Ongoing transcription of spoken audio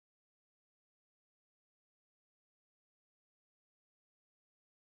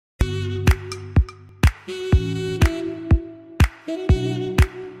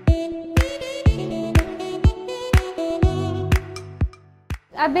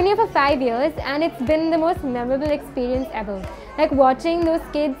I've been here for 5 years and it's been the most memorable experience ever. Like watching those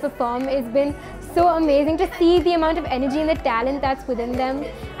kids perform has been so amazing to see the amount of energy and the talent that's within them,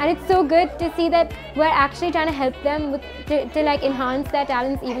 and it's so good to see that we're actually trying to help them to like enhance their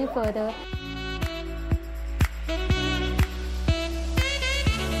talents even further.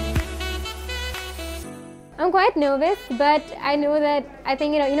 I'm quite nervous, but I know that I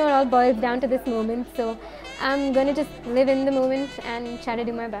think it all boils down to this moment, so I'm going to just live in the moment and try to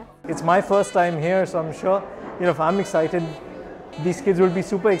do my best. It's my first time here, so I'm sure if I'm excited, these kids will be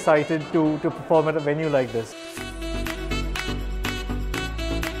super excited to perform at a venue like this.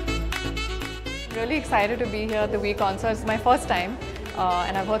 Really excited to be here at the Wii concert. It's my first time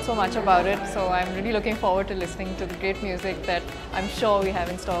and I've heard so much about it, so I'm really looking forward to listening to the great music that I'm sure we have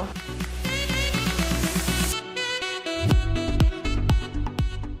in store.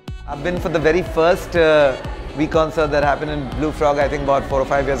 I've been for the very first Wii concert that happened in Blue Frog, I think about 4 or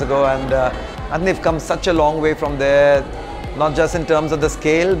 5 years ago, and they've come such a long way from there, not just in terms of the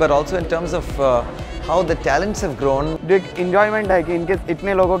scale but also in terms of how the talents have grown. जो एक enjoyment है कि इनके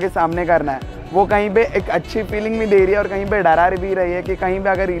इतने लोगों के सामने करना है, वो कहीं पे एक अच्छी फीलिंग भी दे रही है और कहीं पे डरा भी रही है कि कहीं पे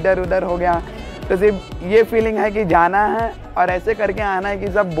अगर इधर उधर हो गया तो सिर्फ ये फीलिंग है कि जाना है और ऐसे करके आना है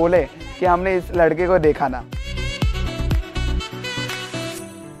कि सब बोले कि हमने इस लड़के को देखा था.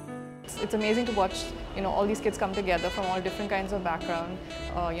 It's amazing to watch, all these kids come together from all different kinds of background,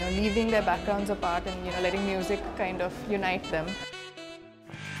 leaving their backgrounds apart and letting music kind of unite them.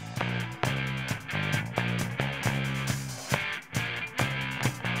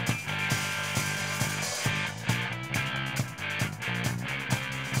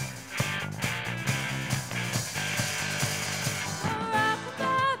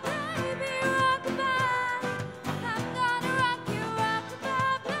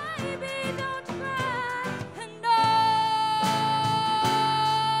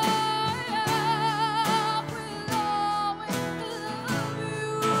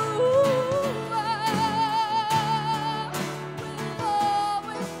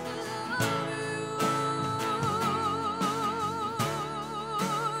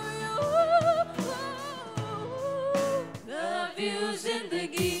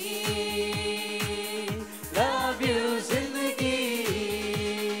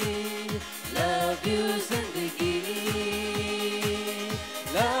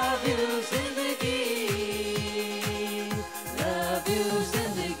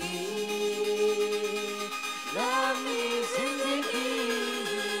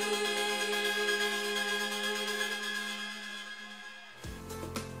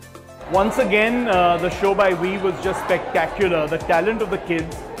 Once again, the show by Wii was just spectacular. The talent of the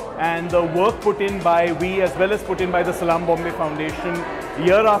kids and the work put in by Wii as well as put in by the Salaam Bombay Foundation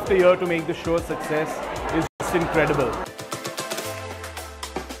year after year to make the show a success is just incredible.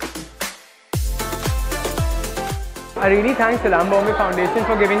 I really thank Salaam Bombay Foundation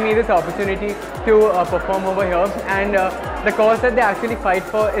for giving me this opportunity to perform over here, and the cause that they actually fight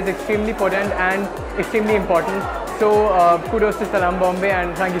for is extremely potent and extremely important. So kudos to Salaam Bombay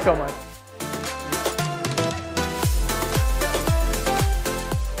and thank you so much.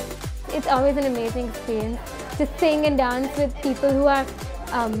 It's always an amazing experience to sing and dance with people who are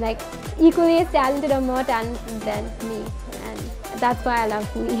like equally as talented or more talented than me, and that's why I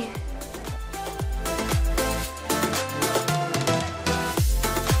love Wii.